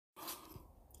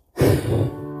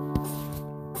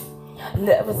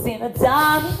Never seen a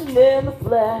diamond in the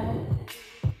flesh.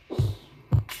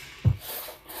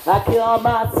 I kill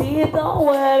my teeth on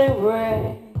wedding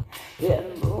ring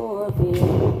in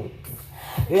movies.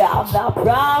 Yeah, I'm not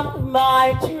proud of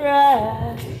my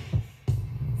dress.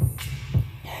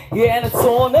 Yeah, and it's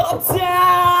torn up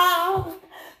down.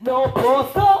 No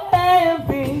post or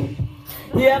envy.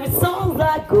 Yeah, every song's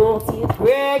like gold teeth,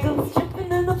 gray goose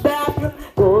tripping in the bathroom.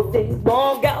 Gold things,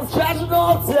 ball gowns, trash and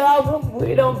all tell them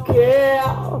we don't care.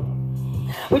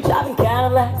 We're driving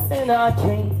Cadillacs in our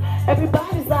dreams.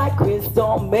 Everybody's like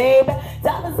Crystal, maybe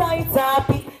diamonds on your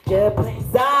timepiece, jet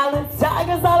planes, islands,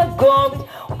 tigers all the gold.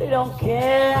 We don't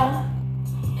care.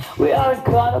 We aren't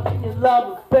caught up in your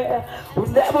love affair. We'll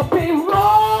never be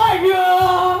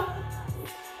royal.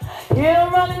 You're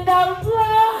running out of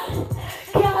blood.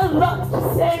 Got luck to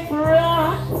say for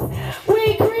us.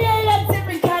 We create a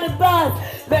different kind of buzz.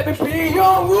 Let me be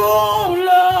your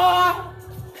ruler.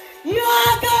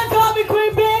 You're gonna call me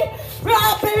Queen Bee.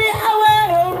 Right, baby, I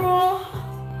will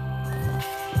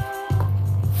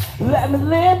rule. Let me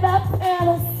live that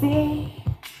fantasy.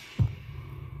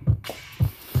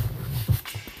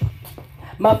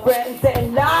 My friends say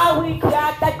now we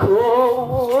crack that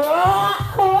code.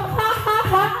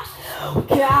 We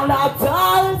count our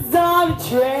dollars on the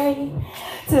train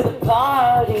to the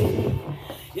party.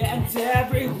 And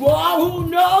everyone who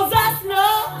knows us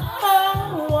knows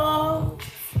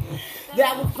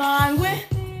that we're fine with.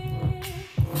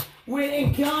 We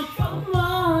didn't come from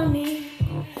money.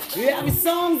 Every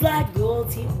song's like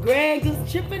gold teeth, gray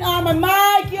goose tripping on my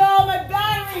mic, yo, my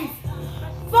batteries.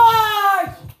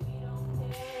 Fudge!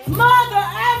 Mother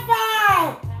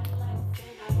effer!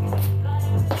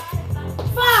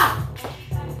 Fuck!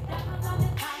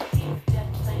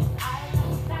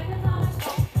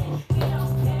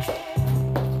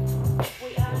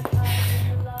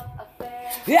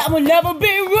 Yeah, we'll never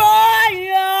be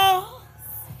royal.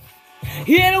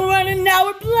 Here to running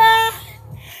our blood.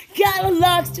 Got our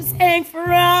lucks just ain't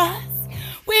for us.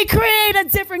 We create a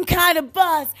different kind of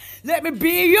buzz. Let me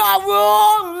be your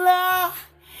ruler.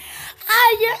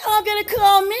 You're all gonna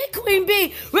call me Queen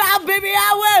Bee. Well, baby,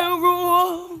 I will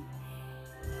rule.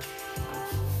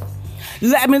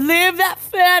 Let me live that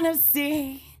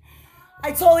fantasy.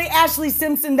 I told Ashley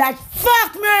Simpson that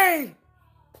fuck me.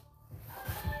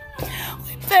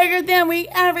 We're bigger than we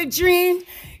ever dreamed.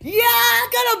 Yeah, I'm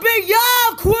gonna be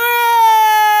your queen.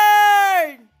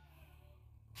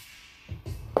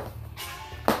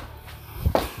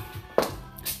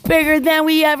 Bigger than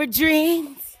we ever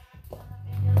dreamed.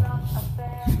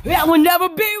 Yeah, we'll never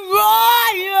be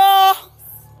royals.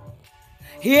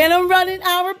 And I'm running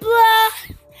our blood.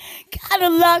 Got our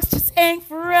lucks just ain't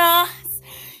for us.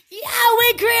 Yeah,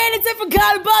 we create a different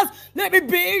kind of buzz. Let me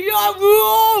be your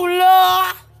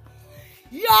ruler.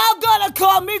 Y'all gonna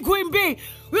call me Queen Bee.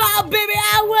 Oh, baby,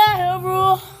 I will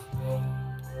rule.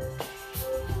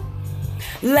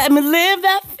 Let me live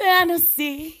that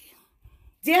fantasy.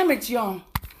 Damn it, y'all.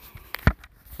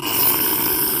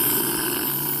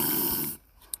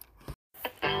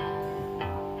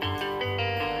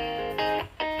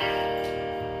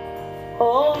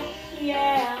 Oh,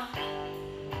 yeah.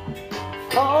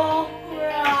 All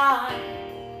right.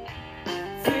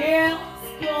 Feels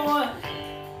good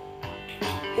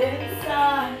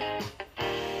inside.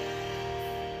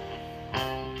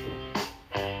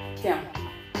 Yeah.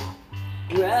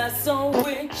 Wrestle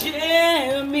with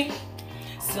Jimmy.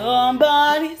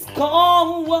 Somebody's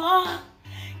calling.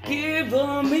 Give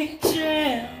me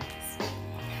chance.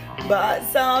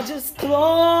 But I'll just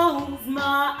close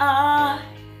my eyes.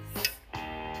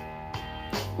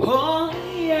 Oh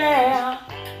yeah,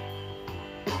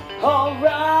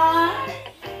 alright,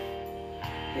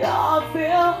 y'all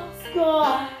feels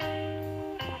good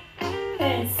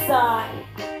inside.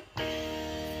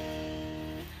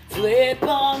 Flip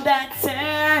on that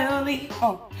telly,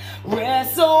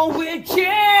 wrestle with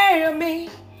Jimmy.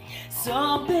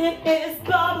 Something is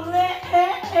bubbling,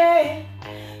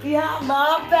 yeah,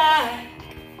 my back.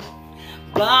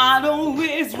 Bottle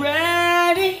is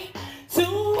ready to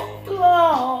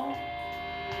flow.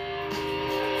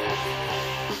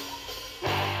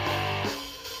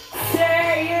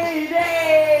 Say it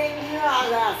ain't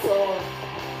all I saw.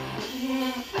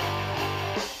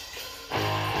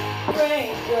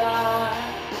 Break up.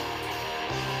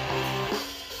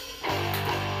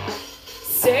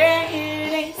 Say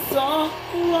it ain't so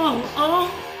long.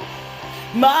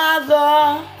 My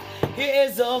love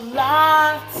is a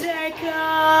life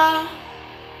taker.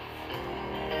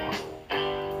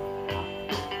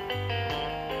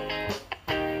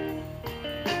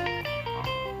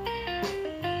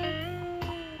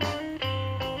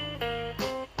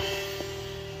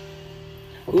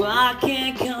 I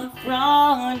can't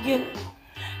confront you.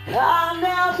 I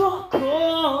never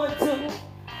going to.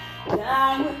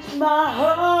 That which my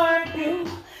heart do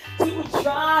to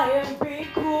try and be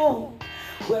cool.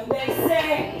 When they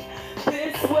say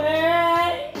this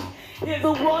way is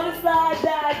the one side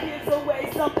that gives away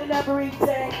something every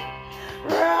day.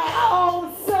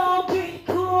 Oh, so be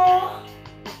cool.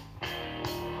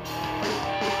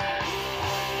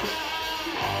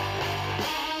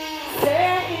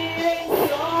 Say it ain't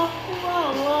so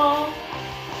wrong,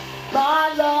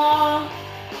 my love,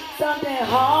 something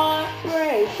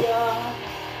heartbreaker.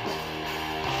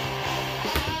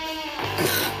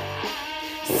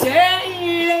 Say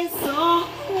it ain't so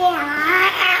wrong.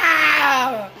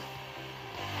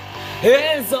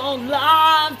 It's all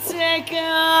I've taken.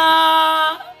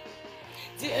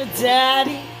 Dear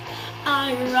Daddy,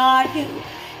 I write you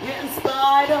in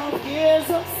spite of years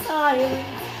of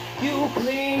silence. You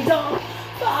cleaned up,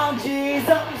 found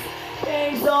Jesus,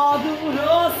 things all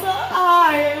dolorosa.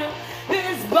 I am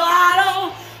this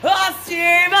bottle of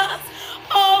demons,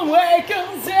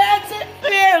 awakens empty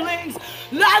feelings.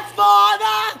 Like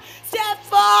Father,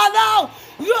 stepfather,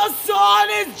 your son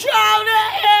is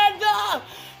drowning in the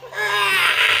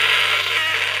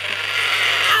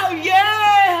oh,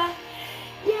 yeah,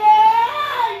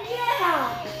 yeah,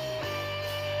 yeah.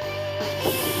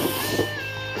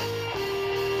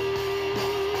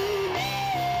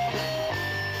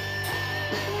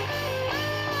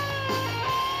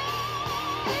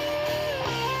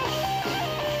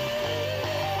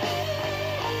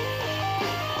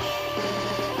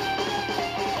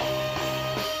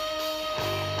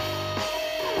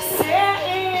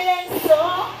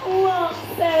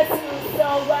 So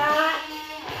I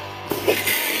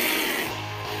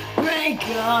break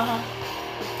up.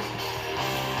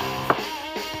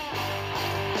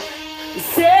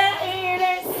 Say it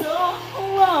ain't so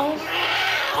wrong.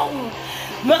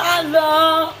 My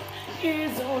love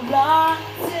is all I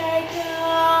take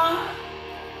up.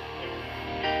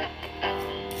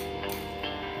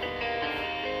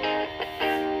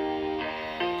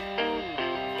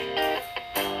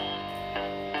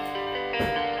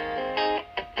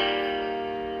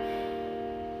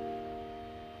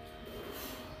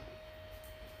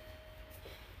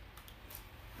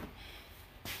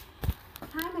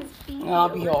 I'll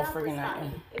be all friggin'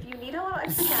 night. If you need a little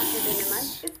extra cash during your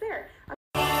lunch, it's there.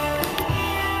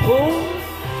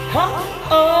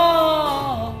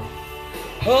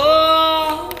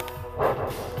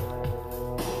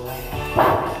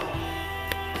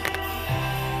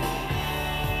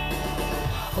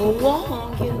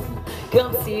 Won't you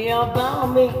come see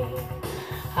about me?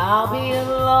 I'll be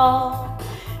alone,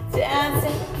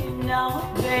 dancing, you know,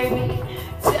 baby.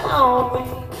 Tell me,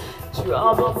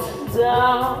 troubles and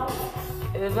doubts.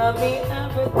 If I mean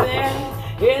everything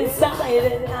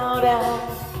inside and out,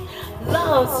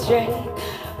 love straight,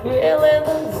 real in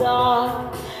the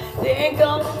dark. Think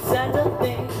of the tender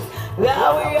things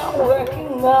that we are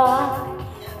working on.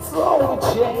 Slowly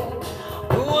change,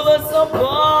 pull us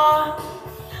apart.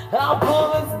 I'll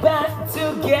pull us back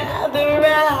together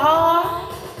at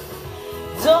heart.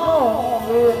 Don't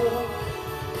you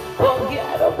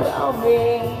forget about me.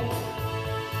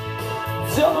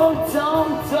 Don't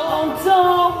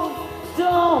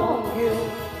you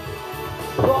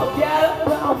forget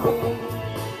about me.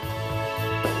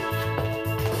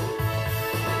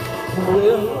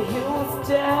 Will you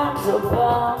stand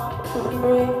above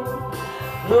me?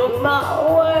 Look my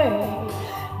way,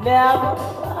 never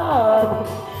love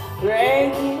me. Rain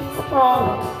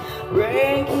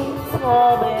keeps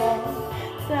falling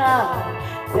down,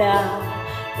 down,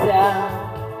 down.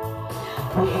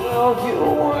 Will you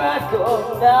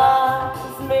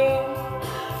recognize me?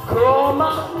 Call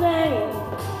my name,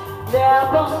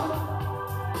 never.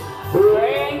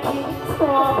 Rain keeps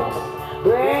falling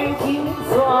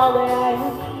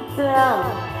down,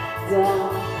 down,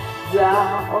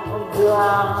 down,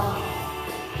 down.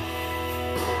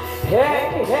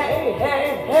 Hey, hey, hey,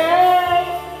 hey.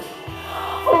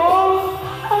 Oh,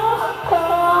 oh, oh.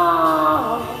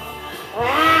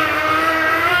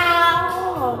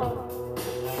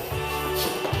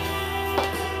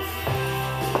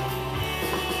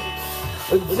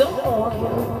 Don't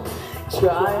you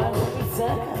try and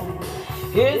pretend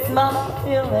it's my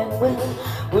feeling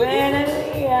when in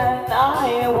the end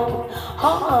I won't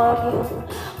harm you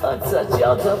or touch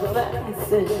your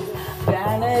defenses,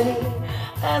 vanity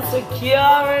and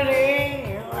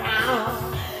security.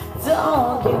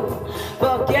 Don't you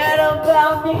forget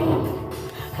about me.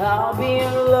 I'll be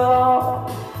alone,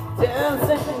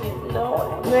 dancing, you know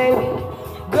it, baby.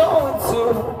 Going to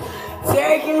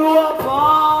take you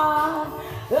apart.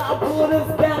 I'll put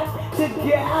us back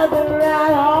together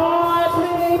at heart,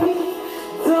 baby.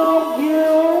 Don't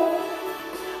you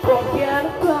forget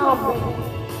about me.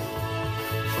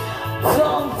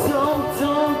 Don't you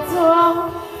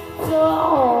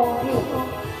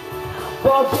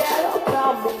forget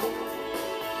about me.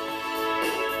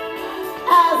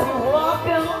 As you walk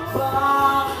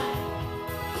by,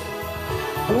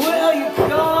 will you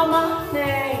call my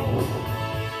name?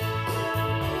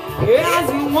 As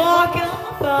you walk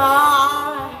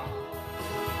by,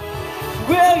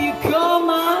 will you call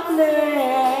my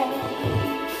name?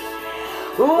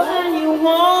 When you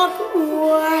walk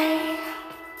away,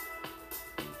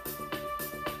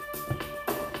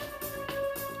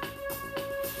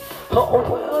 oh,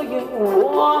 will you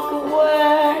walk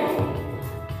away?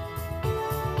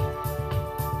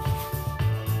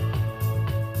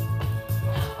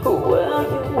 Will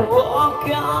you walk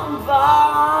on by?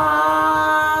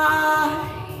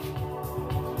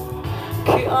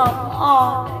 Come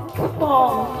on,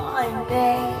 call my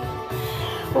name.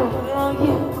 Will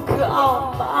you call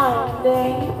my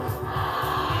name?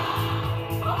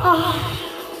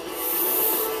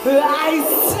 I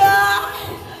said,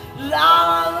 la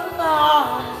la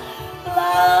la la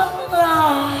la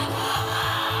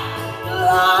la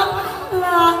la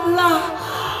la la.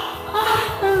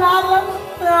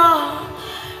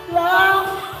 La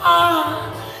la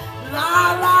la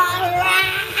la la,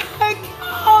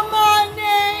 call my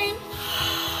name.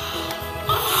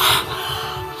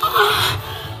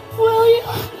 Will you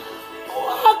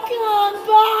walk on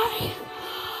by?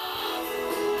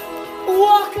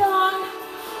 Walk on.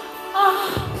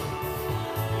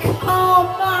 Call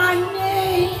my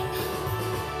name.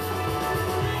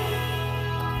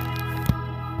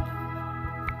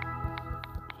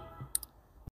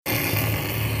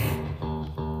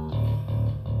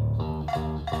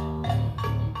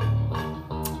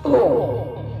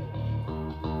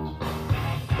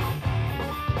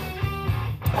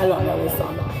 I don't know this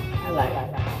song. I like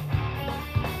it.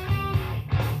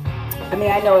 I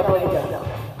mean, I know it, but I don't know.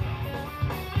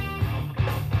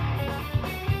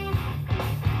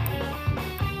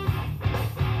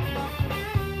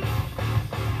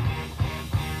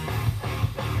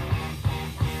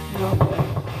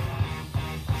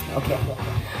 Okay.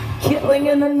 Killing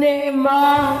in the name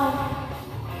of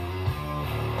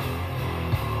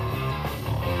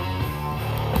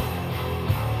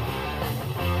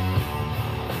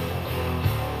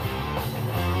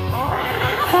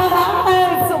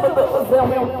some of those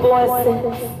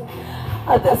voices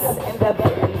are the same that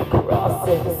burn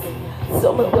crosses.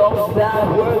 Some of those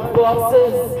bad word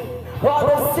voices are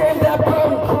the same that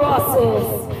burn crosses.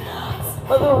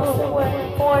 Some of those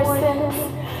voices,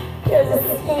 there's a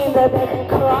same that burn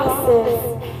crosses.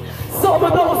 Some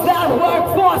of those bad word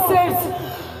voices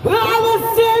are the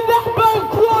same that burn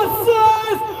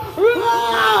crosses.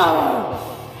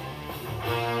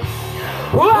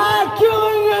 We're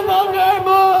killing in the name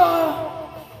of.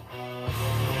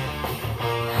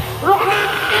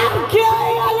 I'm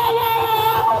killing in the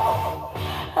name.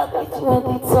 That's what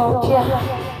they told ya.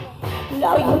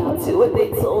 Now you do what they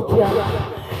told ya.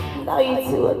 Now you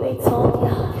do what they told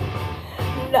ya.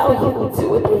 Now you do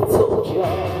what they told ya.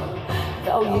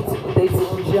 Now you do what they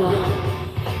told ya.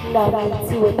 Now they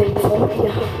do what they told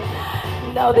ya.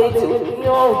 Now they do it.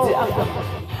 No doubt.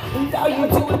 Now you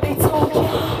do what they told ya.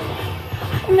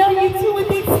 Now you do what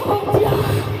they told ya.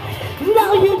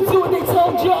 Now you do what they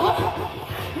told ya.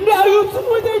 Now you do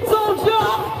what they told ya.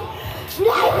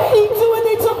 Now you do what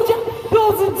they told ya.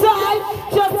 Those who died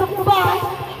justified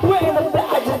wearing the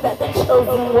badges that they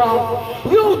chosen one.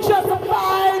 You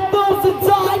justified those who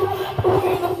died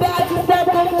wearing the badges that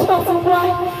they chosen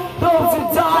one. Those who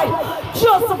died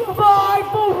justified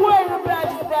for wearing the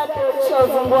badges that they're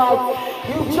chosen one.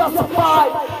 You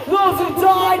justified those who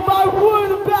died by wearing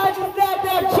the badges that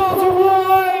they're chosen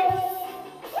one.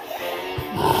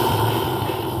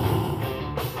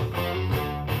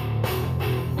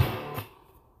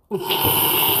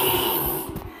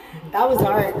 That was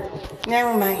hard.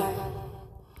 Never mind.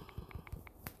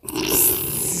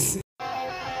 It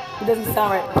doesn't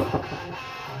sound right.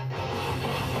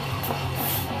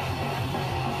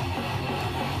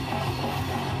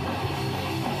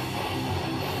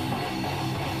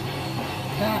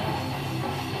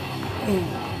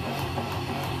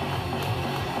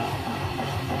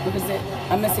 What is it?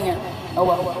 I'm missing it. Oh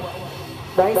well.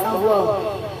 Right? Sounds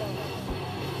low.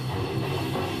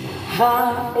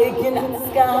 High, aching at the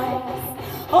skies.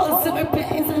 All the summer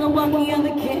pains and the walking on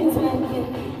the kings when you.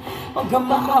 Oh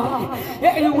come on,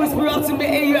 and you whisper out to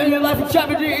me and your life is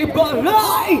tragedy, but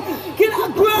I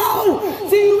cannot grow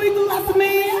till you eat the last of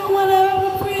me. I wanna be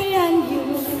free and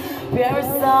you,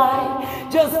 parasite.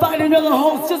 Just find another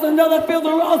host, just another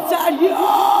fielder outside. Yo!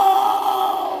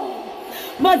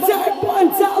 My tape one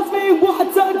tells me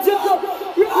what to do.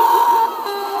 Yo!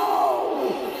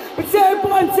 My tape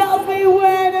one tells me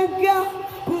where to go.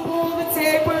 Pull the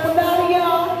tape out of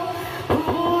you.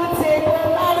 Pull the tape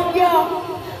out of you.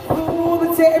 Pull the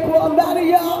tape out of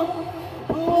you.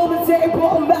 Pull the tape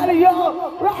out of you.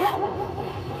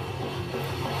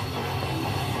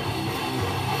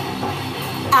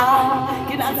 I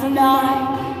get out tonight.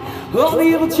 All the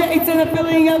evil traits and the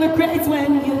feeling of the crates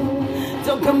when you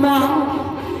don't come out.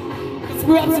 It's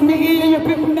up to me and your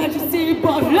people majesty,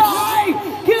 but I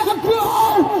cannot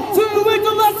grow to it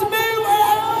to let me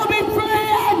when I'll be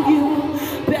free and you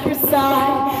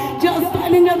parasite. Just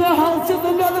find another house, just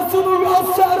another super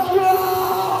roast to grow.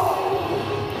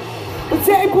 The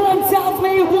tape one tells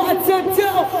me what to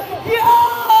do.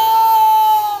 Yeah!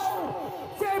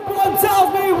 Tells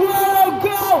me where to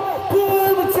go.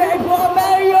 Pull the tape on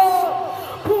Mario.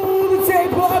 Pull the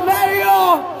tape on Mario.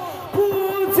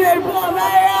 Pull the tape on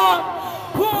Mario.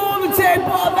 Pull the tape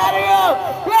on Mario.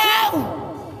 Wow!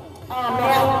 Oh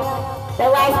man, that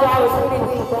last guy was really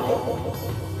weak.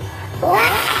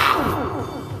 Wow!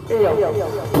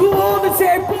 Pull the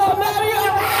tape on Mario.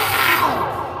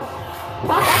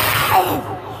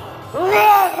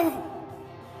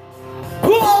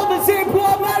 Pull the tape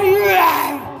on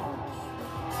Mario.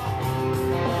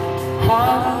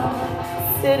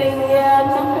 I'm sitting in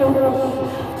my room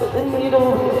with a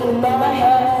needle in my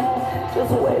hand,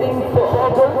 just waiting for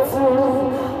the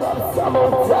tune of some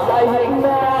old dying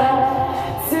man.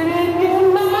 Sitting in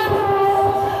my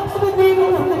room with a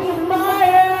needle in my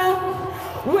hand,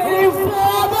 waiting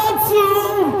for the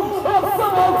tune of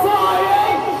some old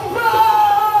dying man.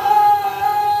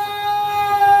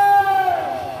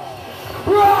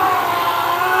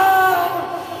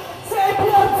 Take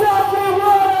your time, we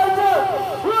want to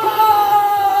run.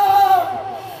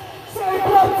 Take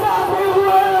your time, we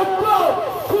want to go.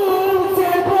 Pull the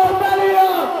tape on, Maria.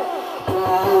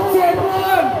 Pull the tape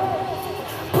on.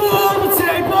 Pull the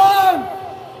tape on.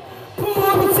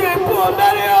 Pull the tape on,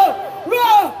 Maria.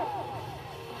 Run.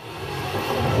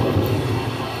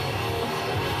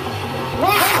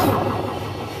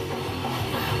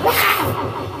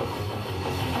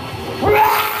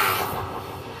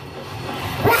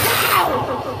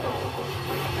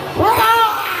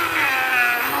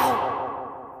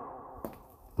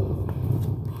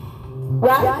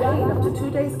 Right up to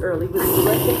 2 days early with the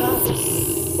direct deposit.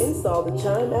 Install the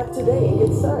Chime app today and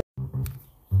get started.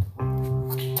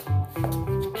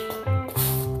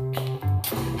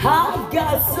 I've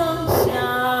got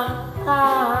sunshine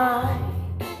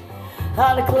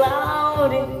on a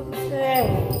cloudy day.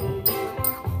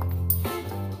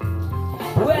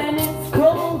 When it's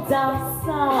cold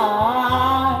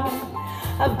outside,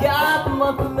 I've got the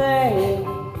month of May.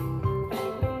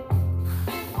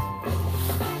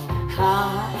 I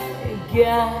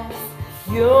guess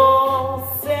you'll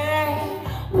say,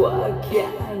 what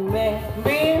can make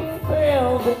me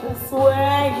feel this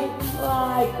way?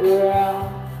 My girl,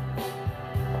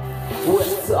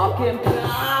 we're talking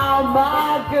about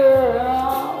my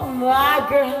girl, my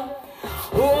girl.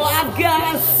 Oh, I've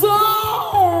got so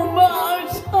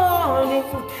much honey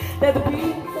that the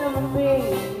beats of me.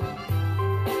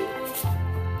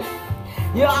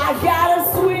 Yeah, I got a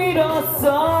sweeter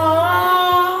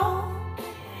song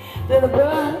than the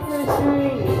birds in the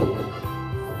trees.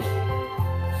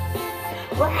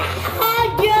 Well, I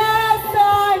guess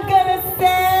I'm gonna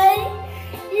say,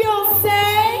 you'll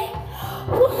say,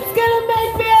 what's gonna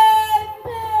make me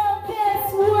feel this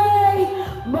way?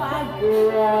 My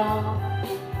girl,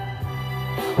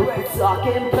 we're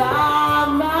talking about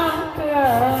my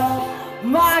girl,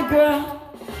 my girl.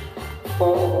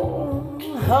 Oh,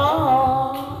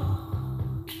 oh.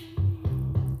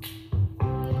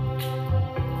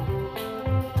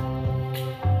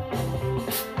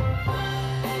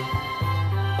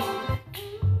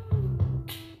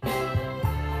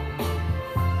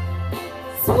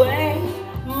 Sway,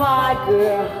 my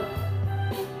girl,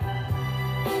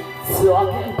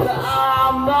 talking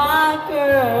about my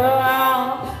girl.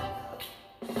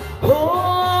 Oh,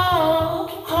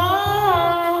 oh,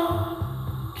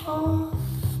 oh.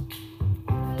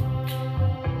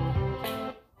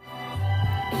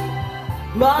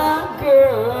 My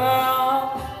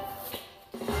girl.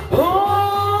 Oh,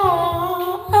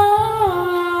 oh.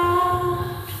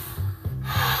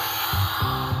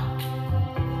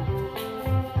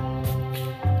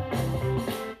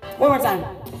 One more time.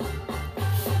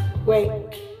 Wait.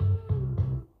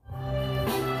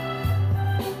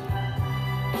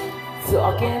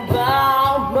 Talking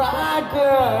about my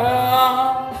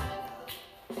girl.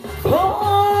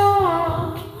 Oh.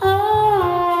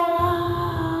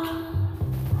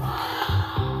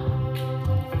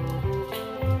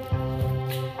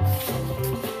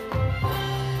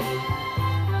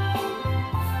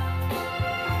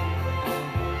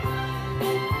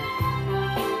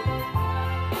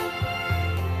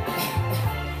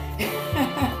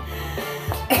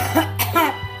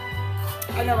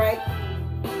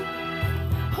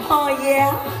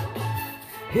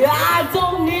 I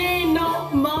don't need no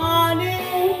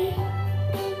money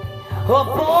or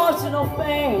fortune or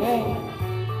fame.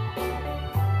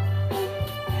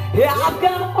 I've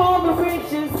got all the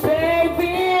riches,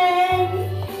 baby,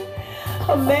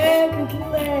 a man can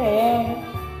claim.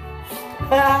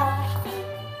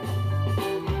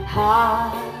 I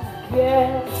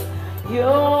guess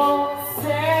you'll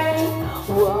say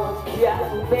what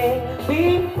can make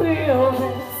me feel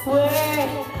this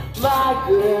way, my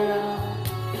girl.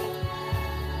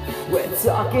 We're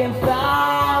talking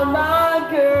about my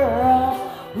girl,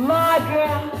 my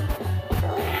girl.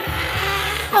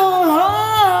 Oh,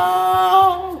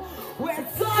 we're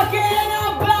talking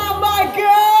about my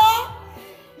girl,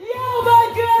 you, my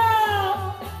girl.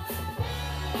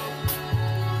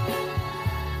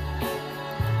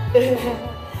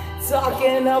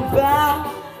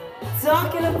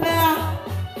 Talking about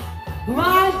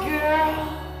my girl.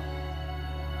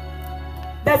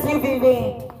 That's you, Vivi.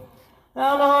 I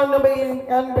don't know how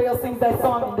anybody else sings that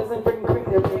song and doesn't bring cream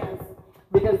to their pants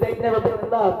because they've never been in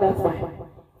love, that's why.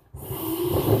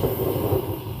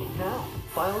 Now,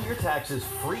 file your taxes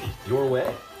free your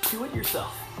way. Do it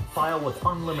yourself. File with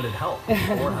unlimited help or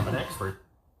have an expert.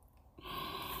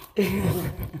 Is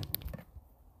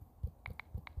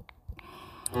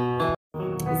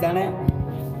that it?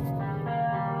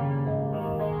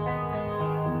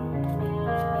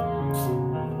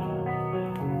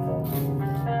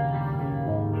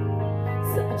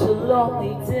 Such a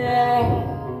lonely day,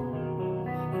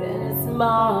 and it's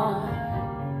mine.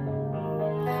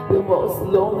 The most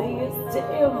loneliest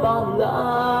day of my life.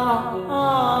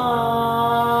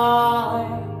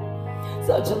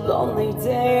 Such a lonely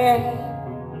day,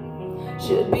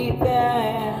 should be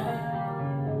there.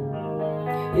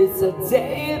 It's a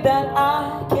day that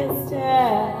I can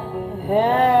stand.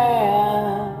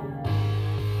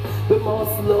 The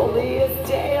most loneliest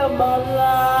day of my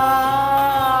life.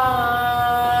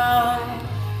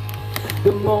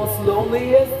 The most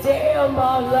loneliest day of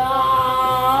my life.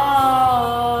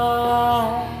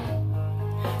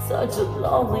 Such a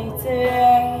lonely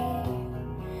day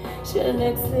shouldn't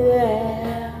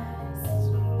exist.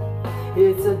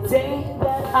 It's a day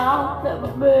that I'll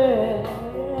never miss.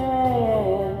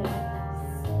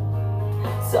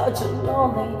 Such a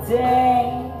lonely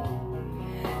day,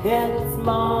 and it's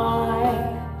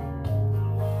mine.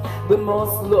 The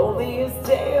most loneliest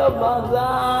day of my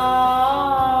life.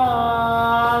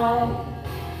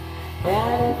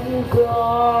 And if you go,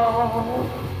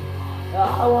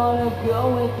 I wanna go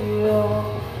with you.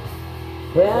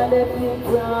 And if you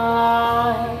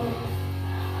die,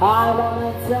 I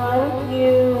wanna die with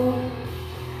you.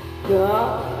 Go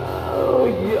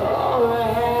your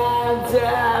hands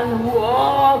and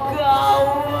walk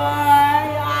away.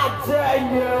 I tell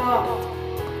you.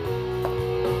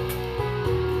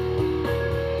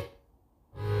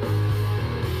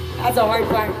 That's a hard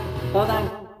part. Hold on.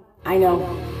 I know.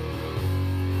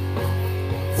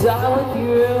 Die with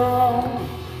you.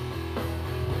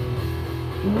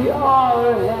 Your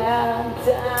hands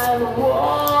and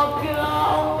walk away.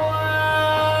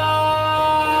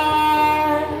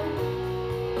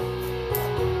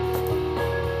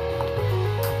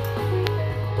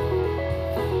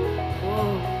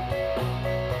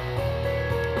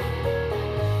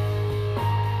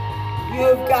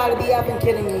 You've got to be effing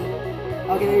kidding me.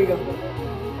 Okay, there you go.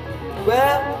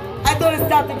 Well, I thought it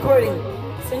stopped recording.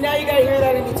 So now you gotta hear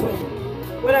that in between.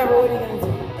 Whatever, what are you gonna do?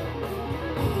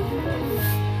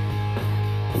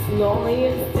 It's the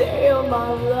loneliest day of my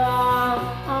life.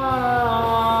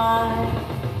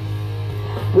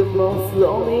 The most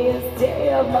loneliest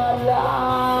day of my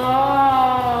life.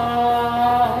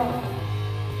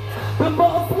 The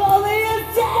most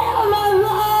loneliest day of my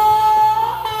life.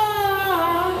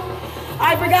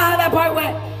 I forgot how that part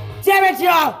went. Damn it,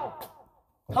 y'all!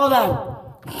 Hold on.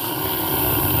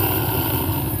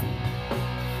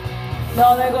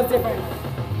 No, that goes different.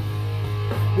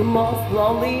 The most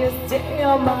loneliest day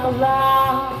of my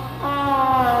life.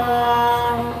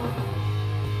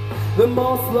 The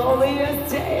most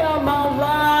loneliest day of my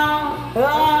life.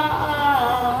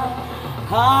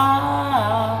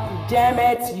 Damn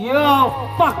it, you!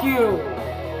 Fuck you!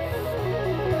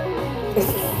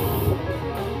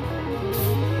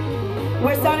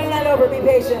 We're starting that over, be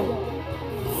patient.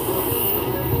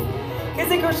 Kiss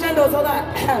it crescendos, hold on.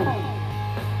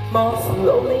 Most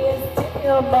loneliest day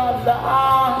of my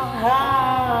life.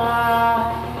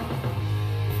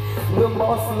 The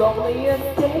most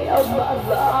loneliest day of my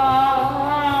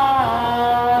life.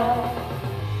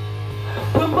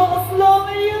 The most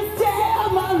loneliest day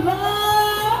of my life.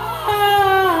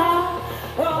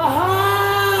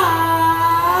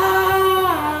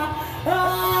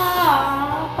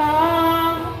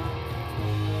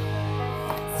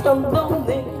 It's a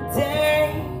lonely day,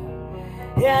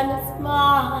 and it's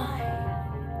mine.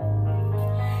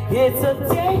 It's a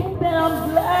day that I'm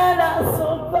glad I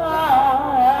survived.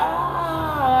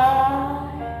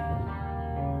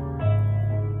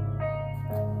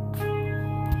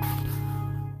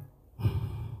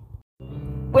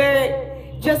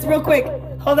 Wait, just real quick.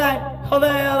 Hold on.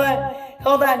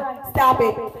 Stop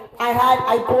it.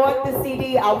 I bought the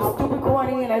CD. I was stupid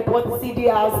corny and I bought the CD.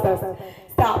 I was best.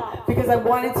 Stop. Because I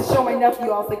wanted to show my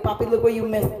nephew. I was like, Papi, look what you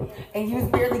missed. And he was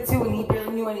barely 2 and he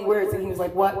barely knew any words. And he was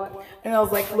like, what? And I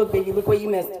was like, look, baby, look what you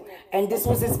missed. And this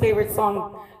was his favorite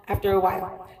song after a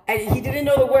while. And he didn't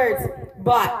know the words,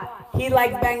 but he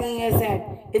likes banging his head.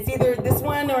 It's either this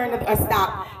one or a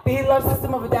stop. But he loves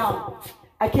System of a Down.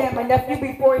 I can't. My nephew,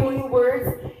 before he knew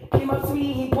words, came up to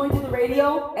me, he pointed to the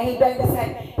radio, and he banged his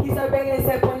head. He started banging his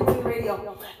head, pointing to the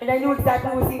radio. And I knew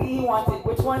exactly what CD he wanted,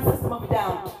 which one, System of a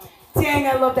Down. Dang,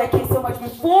 I love that kid so much.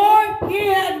 Before he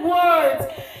had words,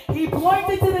 he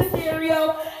pointed to the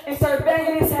stereo and started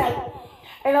banging his head.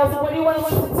 And I was like, what do you want to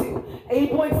listen to? And he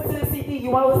pointed to the CD, you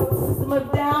want to listen to System of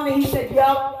a Down? And he said,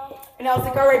 yup. And I was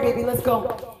like, all right, baby, let's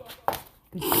go.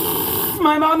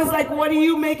 My mom is like, what are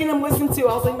you making him listen to?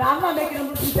 I was like, no, I'm not making him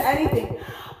listen to anything.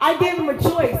 I gave him a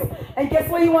choice. And guess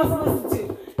what he wants to listen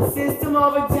to? System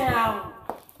of a Down.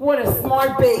 What a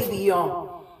smart baby,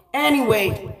 yo.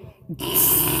 Anyway.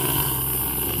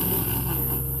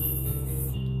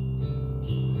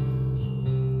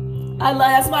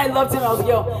 That's why I loved him. I was like,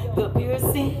 yo, the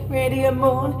piercing radiant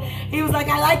moon. He was like,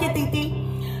 I like it, Titi.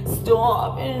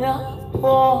 Storming up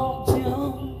for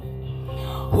June.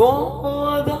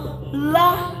 Oh, the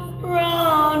light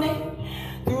running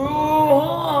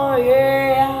through,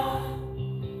 yeah.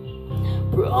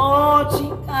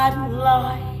 Approaching at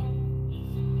light.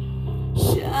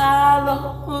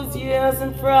 Shallows, years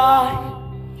and fright.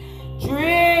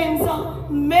 Dreams are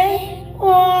made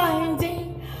winding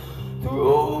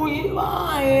through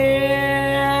my head.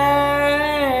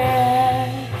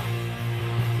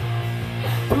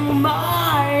 Through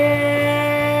my head.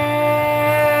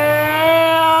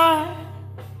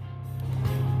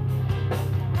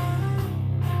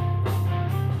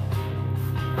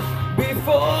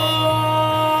 Before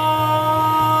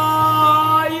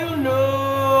you know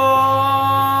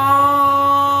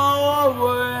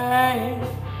away.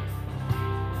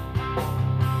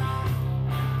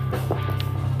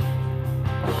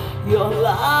 Your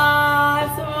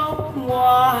lives are open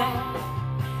wide.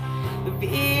 The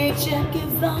future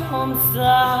gives the home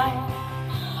side.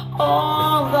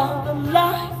 All of the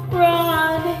life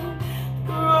running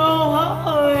through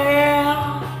her hair.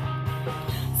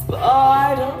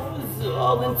 Spiders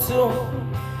all into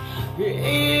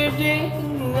evening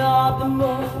of the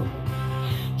moon.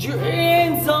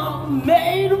 Dreams are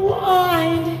made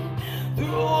winding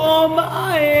through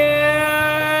my hair.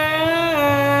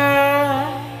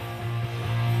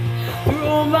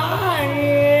 Through my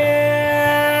hair.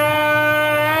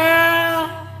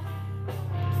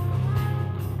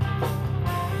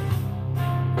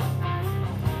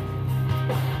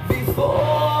 Before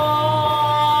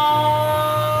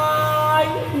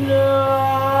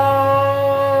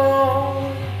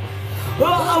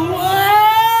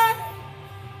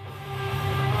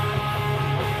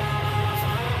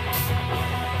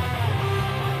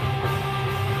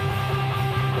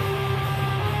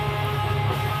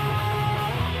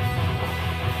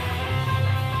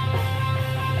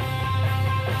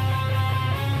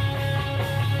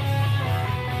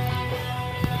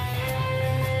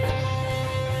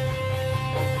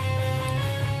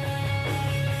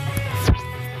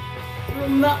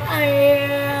my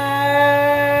ear,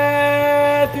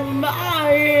 through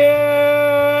my ear.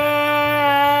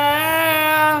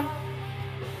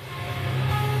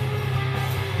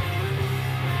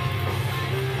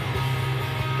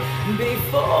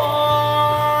 Before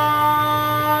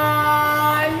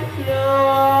you know.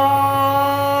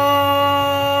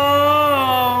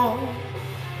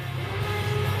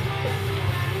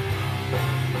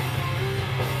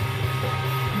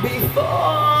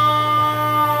 Before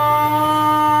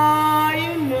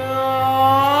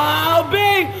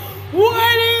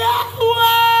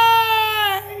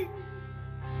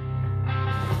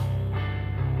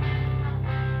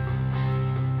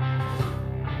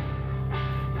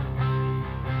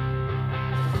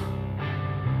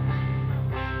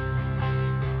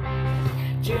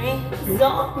dreams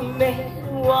are made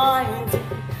winding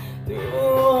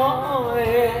through her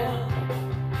hair.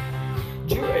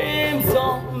 Dreams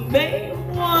are made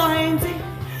winding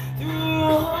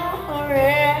through her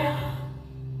hair.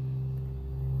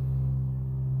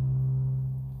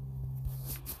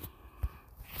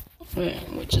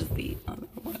 Which is the other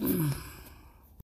one?